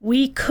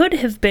We could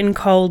have been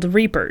called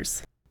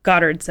Reapers,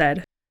 Goddard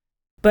said.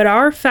 But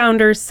our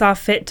founders saw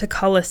fit to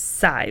call us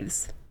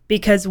Scythes,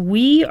 because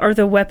we are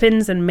the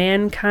weapons in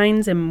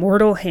mankind's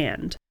immortal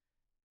hand.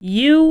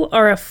 You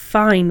are a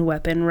fine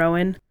weapon,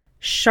 Rowan,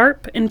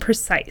 sharp and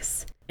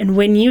precise, and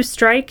when you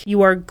strike,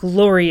 you are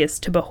glorious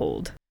to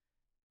behold.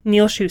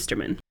 Neil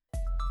Schusterman.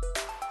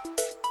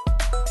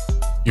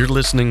 You're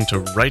listening to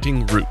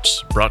Writing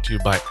Roots, brought to you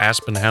by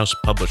Aspen House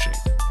Publishing.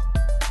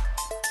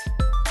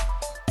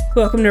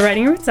 Welcome to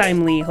Writing Roots.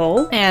 I'm Lee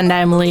Hull. And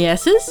I'm Lee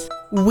Esses.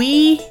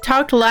 We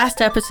talked last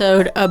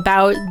episode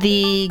about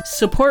the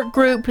support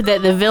group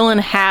that the villain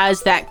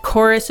has, that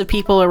chorus of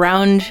people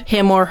around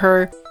him or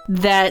her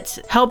that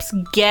helps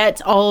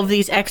get all of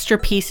these extra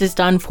pieces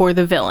done for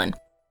the villain.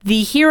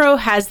 The hero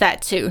has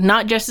that too,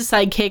 not just the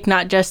sidekick,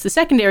 not just the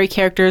secondary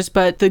characters,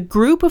 but the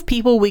group of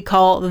people we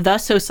call the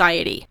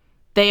Society.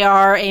 They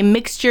are a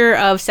mixture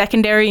of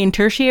secondary and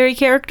tertiary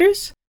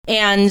characters,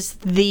 and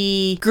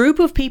the group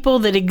of people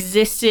that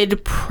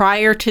existed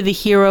prior to the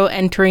hero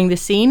entering the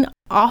scene,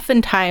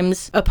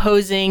 oftentimes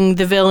opposing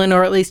the villain,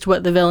 or at least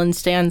what the villain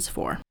stands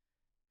for.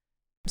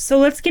 So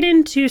let's get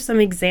into some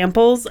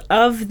examples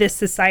of this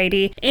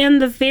society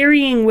and the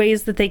varying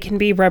ways that they can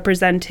be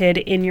represented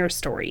in your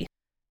story.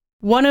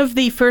 One of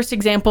the first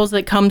examples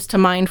that comes to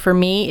mind for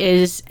me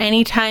is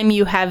anytime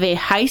you have a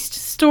heist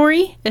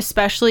story,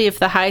 especially if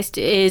the heist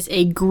is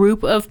a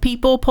group of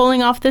people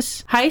pulling off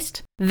this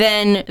heist,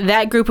 then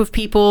that group of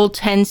people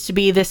tends to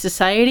be the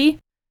Society.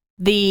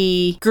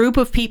 The group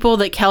of people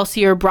that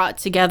Kelsier brought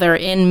together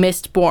in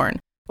Mistborn,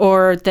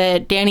 or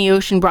that Danny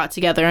Ocean brought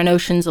together in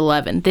Ocean's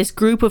 11. This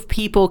group of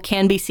people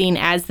can be seen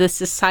as the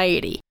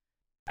Society.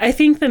 I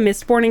think the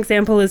Mistborn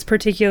example is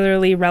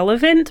particularly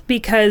relevant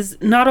because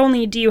not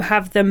only do you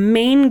have the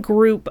main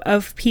group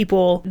of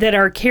people that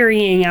are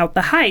carrying out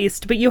the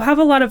heist, but you have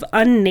a lot of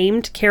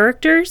unnamed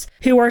characters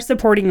who are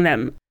supporting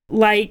them,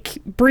 like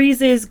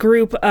Breeze's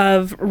group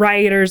of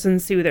rioters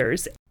and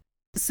soothers.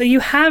 So you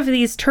have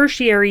these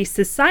tertiary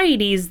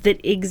societies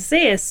that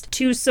exist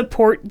to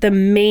support the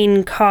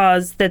main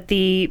cause that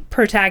the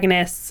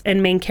protagonists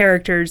and main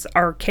characters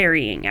are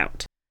carrying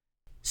out.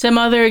 Some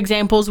other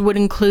examples would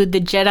include the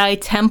Jedi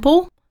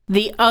Temple,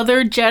 the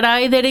other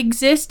Jedi that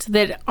exist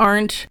that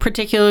aren't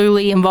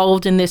particularly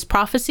involved in this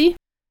prophecy.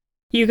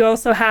 You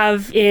also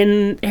have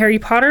in Harry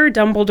Potter,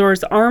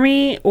 Dumbledore's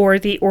Army or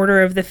the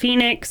Order of the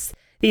Phoenix,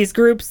 these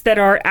groups that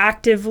are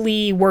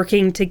actively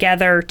working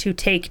together to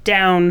take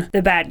down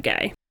the bad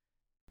guy.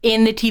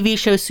 In the TV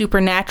show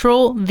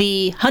Supernatural,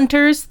 the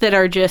hunters that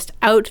are just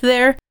out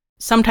there,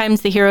 sometimes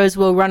the heroes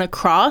will run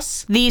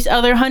across these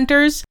other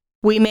hunters.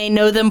 We may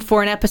know them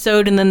for an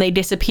episode and then they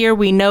disappear.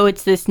 We know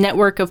it's this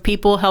network of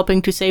people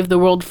helping to save the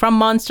world from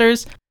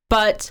monsters,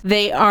 but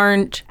they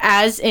aren't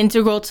as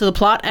integral to the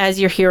plot as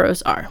your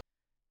heroes are.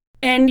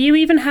 And you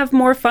even have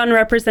more fun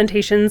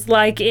representations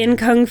like in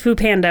Kung Fu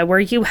Panda, where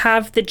you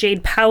have the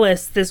Jade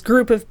Palace, this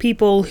group of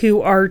people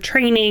who are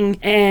training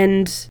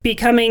and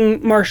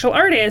becoming martial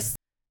artists.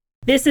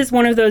 This is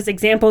one of those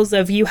examples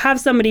of you have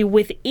somebody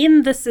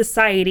within the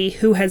society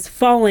who has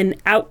fallen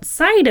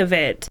outside of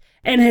it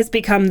and has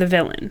become the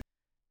villain.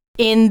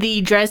 In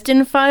the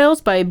Dresden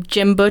Files by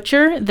Jim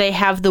Butcher, they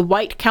have the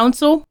White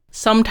Council.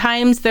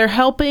 Sometimes they're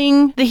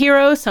helping the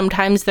hero,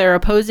 sometimes they're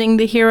opposing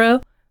the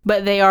hero,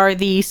 but they are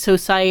the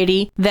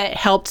society that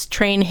helped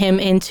train him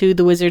into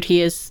the wizard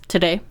he is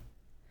today.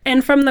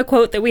 And from the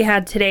quote that we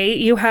had today,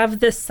 you have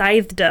the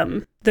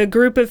Scythedom, the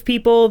group of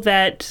people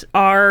that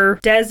are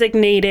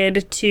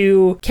designated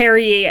to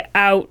carry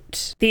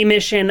out the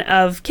mission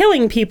of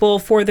killing people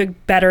for the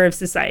better of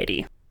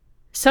society.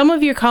 Some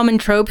of your common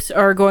tropes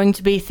are going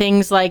to be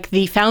things like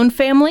the found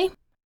family.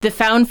 The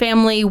found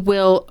family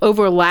will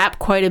overlap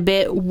quite a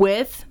bit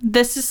with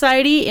the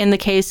society in the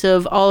case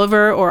of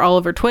Oliver or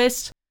Oliver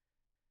Twist.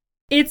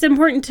 It's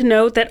important to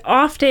note that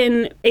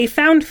often a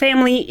found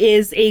family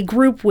is a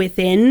group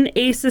within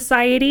a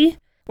society,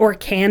 or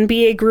can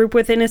be a group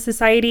within a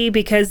society,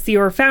 because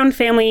your found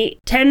family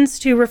tends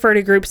to refer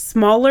to groups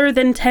smaller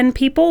than 10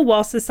 people,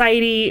 while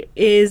society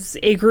is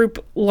a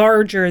group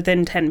larger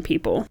than 10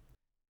 people.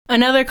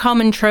 Another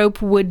common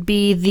trope would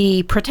be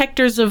the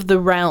protectors of the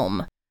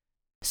realm.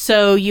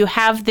 So you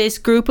have this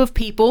group of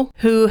people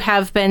who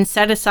have been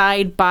set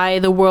aside by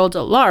the world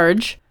at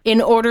large in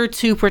order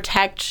to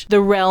protect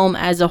the realm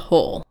as a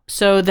whole.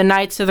 So the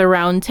Knights of the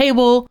Round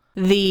Table,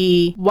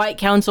 the White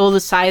Council, the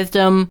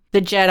Scythedom,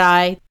 the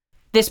Jedi,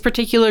 this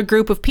particular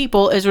group of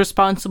people is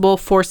responsible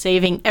for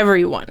saving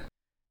everyone.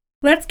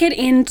 Let's get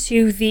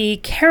into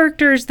the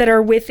characters that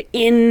are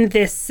within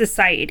this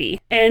society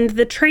and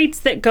the traits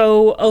that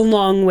go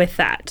along with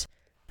that.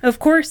 Of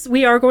course,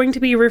 we are going to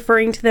be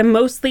referring to them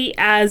mostly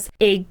as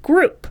a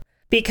group,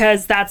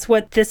 because that's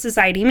what this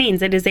society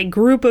means. It is a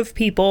group of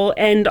people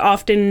and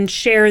often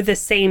share the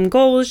same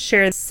goals,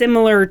 share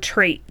similar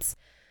traits.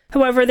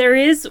 However, there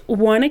is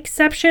one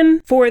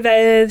exception for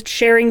the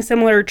sharing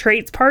similar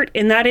traits part,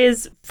 and that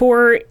is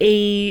for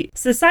a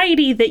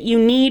society that you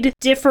need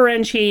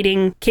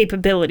differentiating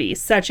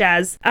capabilities, such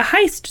as a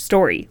heist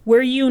story,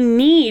 where you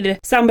need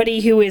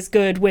somebody who is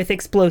good with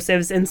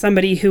explosives and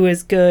somebody who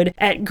is good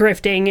at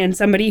grifting and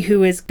somebody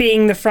who is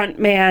being the front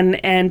man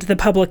and the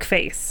public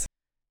face.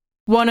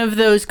 One of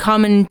those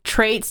common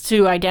traits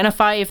to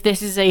identify if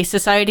this is a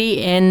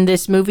society in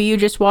this movie you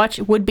just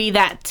watched would be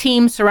that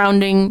team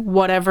surrounding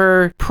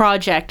whatever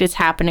project is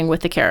happening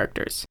with the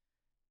characters.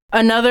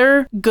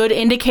 Another good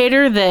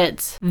indicator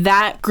that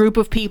that group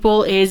of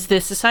people is the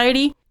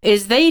society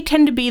is they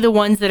tend to be the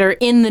ones that are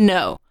in the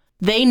know.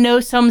 They know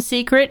some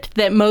secret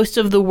that most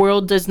of the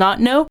world does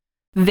not know.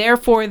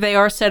 Therefore, they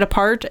are set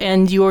apart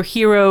and your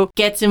hero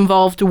gets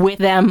involved with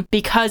them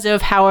because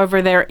of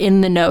however they're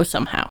in the know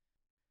somehow.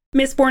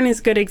 Mistborn is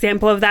a good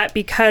example of that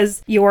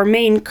because your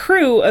main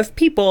crew of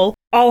people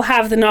all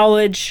have the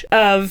knowledge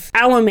of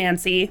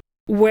allomancy,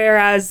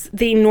 whereas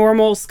the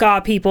normal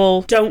ska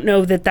people don't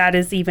know that that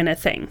is even a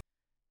thing.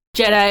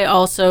 Jedi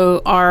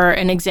also are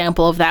an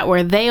example of that,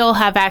 where they all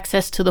have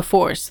access to the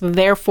Force.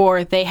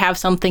 Therefore, they have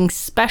something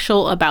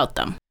special about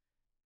them.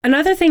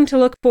 Another thing to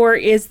look for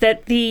is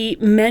that the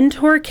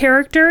mentor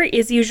character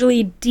is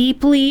usually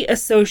deeply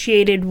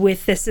associated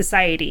with the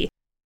society.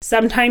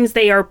 Sometimes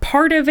they are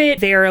part of it,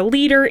 they are a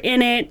leader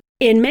in it.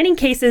 In many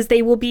cases,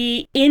 they will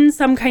be in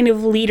some kind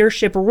of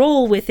leadership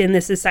role within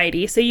the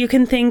society. So you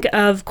can think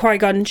of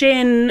Qui-Gon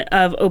Jinn,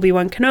 of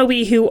Obi-Wan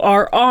Kenobi, who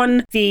are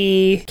on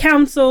the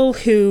council,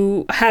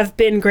 who have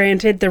been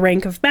granted the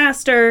rank of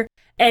master.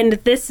 And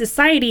this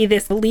society,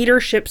 this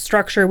leadership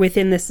structure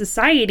within the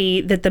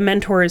society that the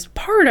mentor is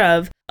part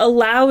of,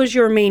 allows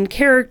your main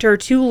character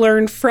to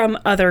learn from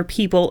other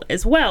people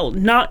as well,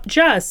 not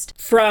just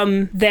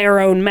from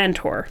their own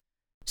mentor.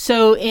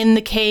 So in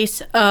the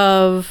case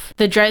of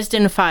the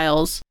Dresden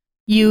Files,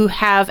 you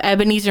have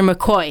Ebenezer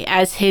McCoy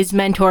as his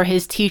mentor,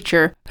 his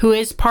teacher, who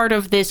is part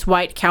of this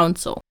White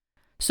Council.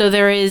 So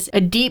there is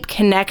a deep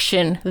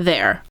connection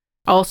there.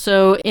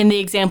 Also, in the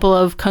example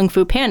of Kung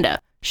Fu Panda,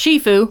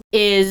 Shifu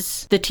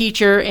is the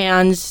teacher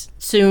and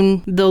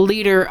soon the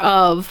leader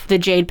of the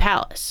Jade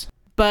Palace.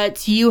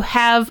 But you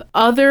have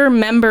other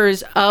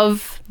members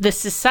of the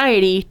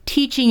society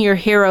teaching your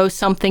hero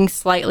something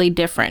slightly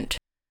different.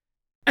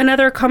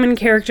 Another common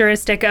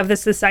characteristic of the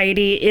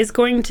society is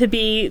going to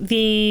be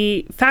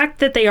the fact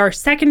that they are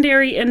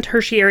secondary and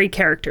tertiary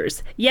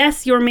characters.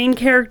 Yes, your main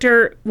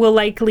character will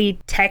likely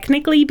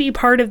technically be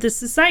part of the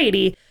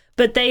society,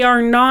 but they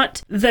are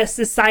not the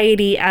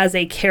society as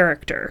a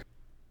character.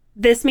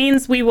 This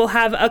means we will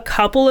have a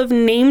couple of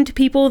named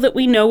people that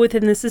we know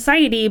within the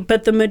society,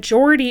 but the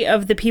majority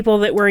of the people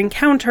that we're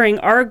encountering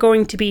are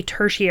going to be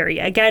tertiary.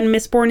 Again,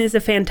 Mistborn is a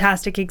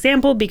fantastic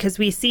example because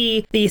we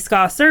see the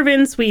Ska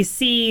servants, we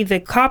see the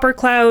Copper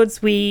Clouds,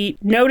 we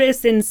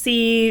notice and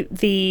see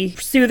the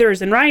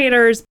Soothers and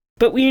Rioters,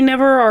 but we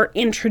never are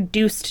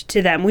introduced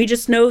to them. We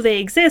just know they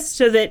exist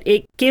so that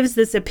it gives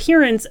this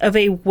appearance of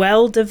a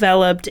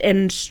well-developed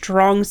and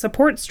strong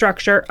support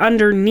structure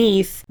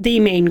underneath the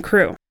main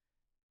crew.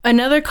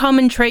 Another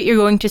common trait you're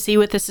going to see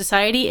with the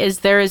society is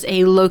there is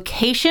a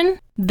location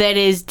that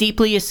is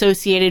deeply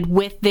associated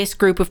with this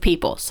group of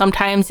people.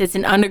 Sometimes it's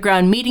an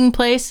underground meeting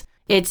place,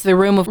 it's the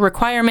Room of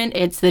Requirement,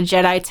 it's the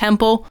Jedi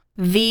Temple.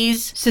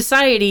 These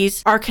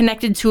societies are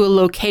connected to a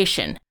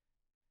location.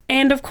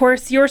 And of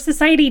course, your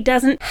society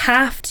doesn't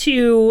have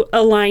to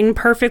align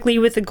perfectly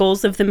with the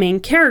goals of the main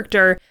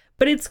character,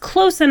 but it's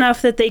close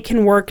enough that they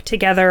can work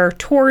together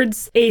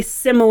towards a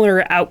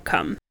similar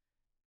outcome.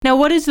 Now,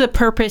 what is the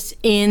purpose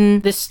in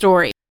this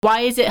story?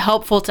 Why is it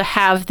helpful to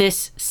have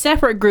this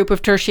separate group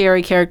of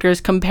tertiary characters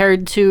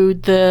compared to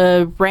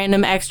the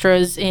random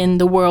extras in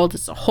the world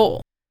as a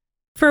whole?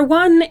 For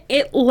one,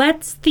 it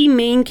lets the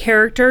main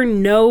character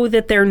know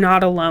that they're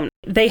not alone.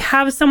 They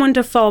have someone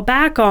to fall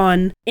back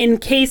on in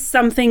case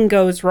something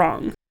goes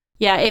wrong.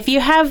 Yeah, if you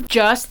have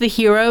just the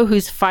hero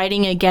who's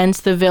fighting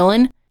against the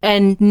villain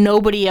and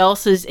nobody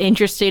else is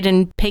interested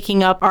in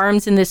picking up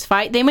arms in this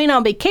fight, they may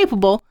not be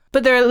capable,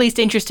 but they're at least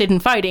interested in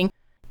fighting.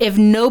 If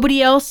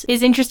nobody else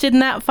is interested in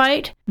that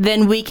fight,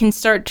 then we can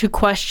start to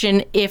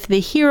question if the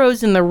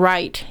hero's in the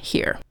right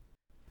here.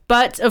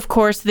 But, of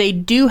course, they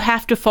do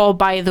have to fall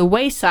by the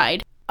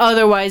wayside,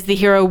 otherwise the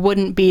hero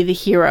wouldn't be the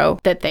hero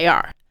that they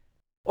are.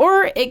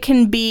 Or it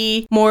can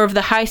be more of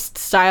the heist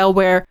style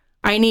where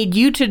I need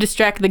you to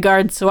distract the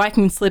guards so I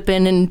can slip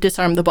in and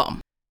disarm the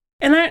bomb.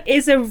 And that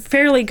is a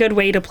fairly good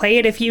way to play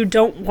it if you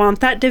don't want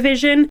that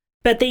division.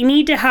 But they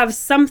need to have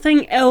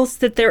something else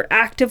that they're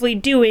actively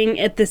doing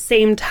at the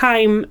same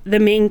time the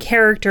main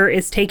character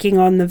is taking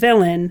on the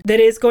villain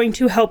that is going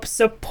to help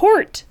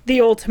support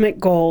the ultimate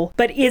goal,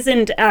 but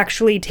isn't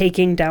actually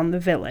taking down the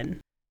villain.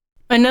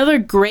 Another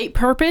great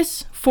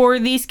purpose for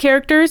these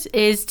characters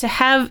is to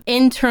have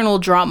internal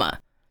drama.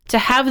 To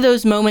have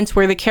those moments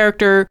where the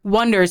character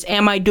wonders,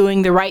 am I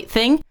doing the right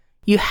thing?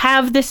 You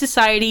have the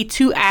society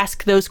to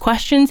ask those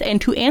questions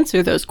and to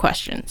answer those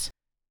questions.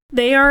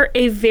 They are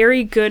a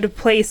very good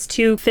place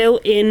to fill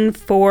in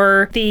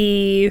for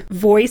the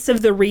voice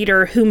of the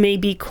reader who may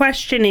be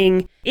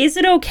questioning, is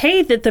it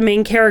okay that the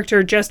main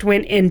character just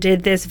went and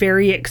did this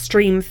very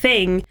extreme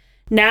thing?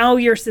 Now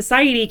your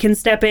society can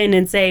step in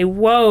and say,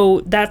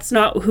 whoa, that's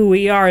not who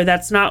we are.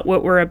 That's not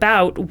what we're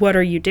about. What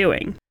are you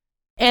doing?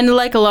 And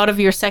like a lot of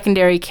your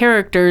secondary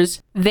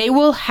characters, they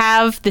will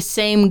have the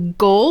same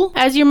goal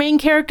as your main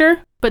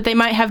character, but they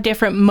might have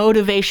different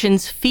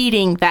motivations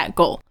feeding that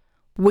goal.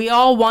 We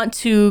all want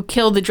to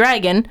kill the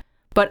dragon,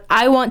 but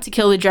I want to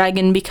kill the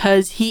dragon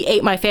because he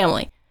ate my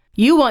family.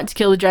 You want to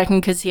kill the dragon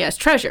because he has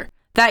treasure.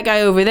 That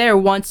guy over there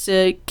wants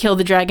to kill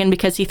the dragon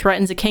because he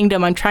threatens a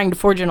kingdom I'm trying to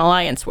forge an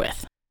alliance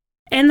with.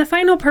 And the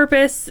final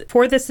purpose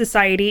for the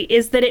society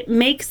is that it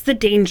makes the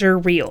danger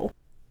real.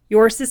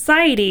 Your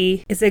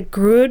society is a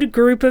good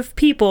group of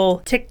people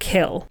to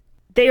kill.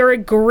 They are a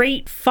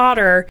great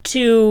fodder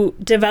to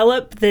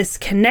develop this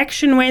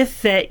connection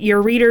with that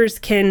your readers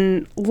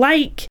can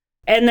like.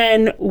 And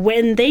then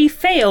when they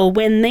fail,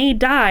 when they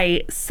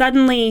die,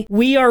 suddenly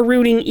we are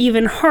rooting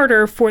even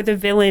harder for the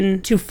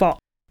villain to fall.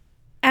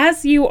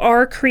 As you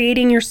are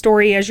creating your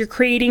story, as you're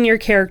creating your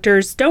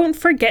characters, don't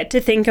forget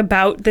to think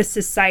about the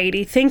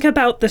society. Think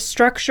about the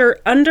structure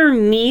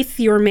underneath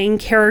your main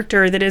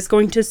character that is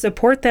going to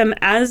support them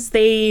as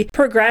they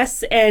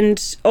progress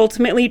and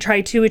ultimately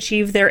try to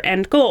achieve their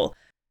end goal.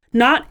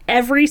 Not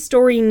every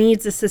story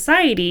needs a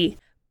society,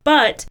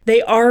 but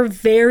they are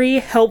very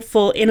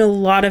helpful in a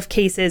lot of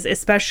cases,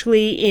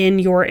 especially in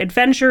your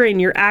adventure,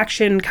 in your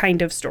action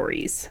kind of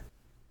stories.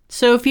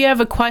 So if you have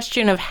a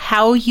question of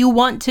how you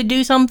want to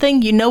do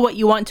something, you know what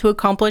you want to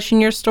accomplish in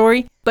your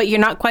story, but you're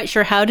not quite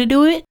sure how to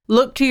do it,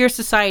 look to your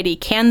society.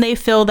 Can they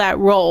fill that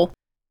role?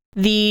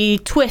 The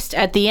twist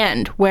at the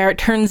end, where it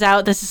turns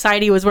out the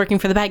society was working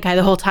for the bad guy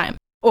the whole time.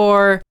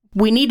 Or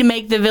we need to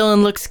make the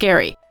villain look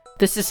scary.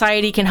 The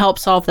society can help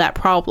solve that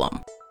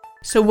problem.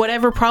 So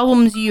whatever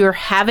problems you're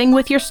having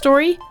with your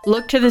story,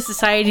 look to the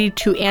society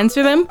to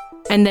answer them,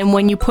 and then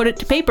when you put it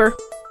to paper,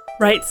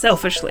 write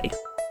selfishly.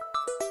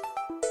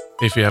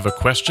 If you have a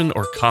question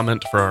or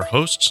comment for our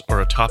hosts or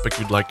a topic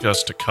you'd like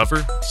us to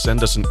cover,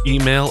 send us an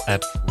email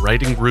at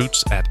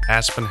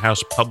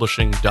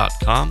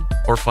writingroots@aspenhousepublishing.com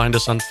or find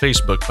us on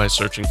Facebook by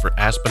searching for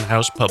Aspen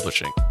House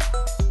Publishing.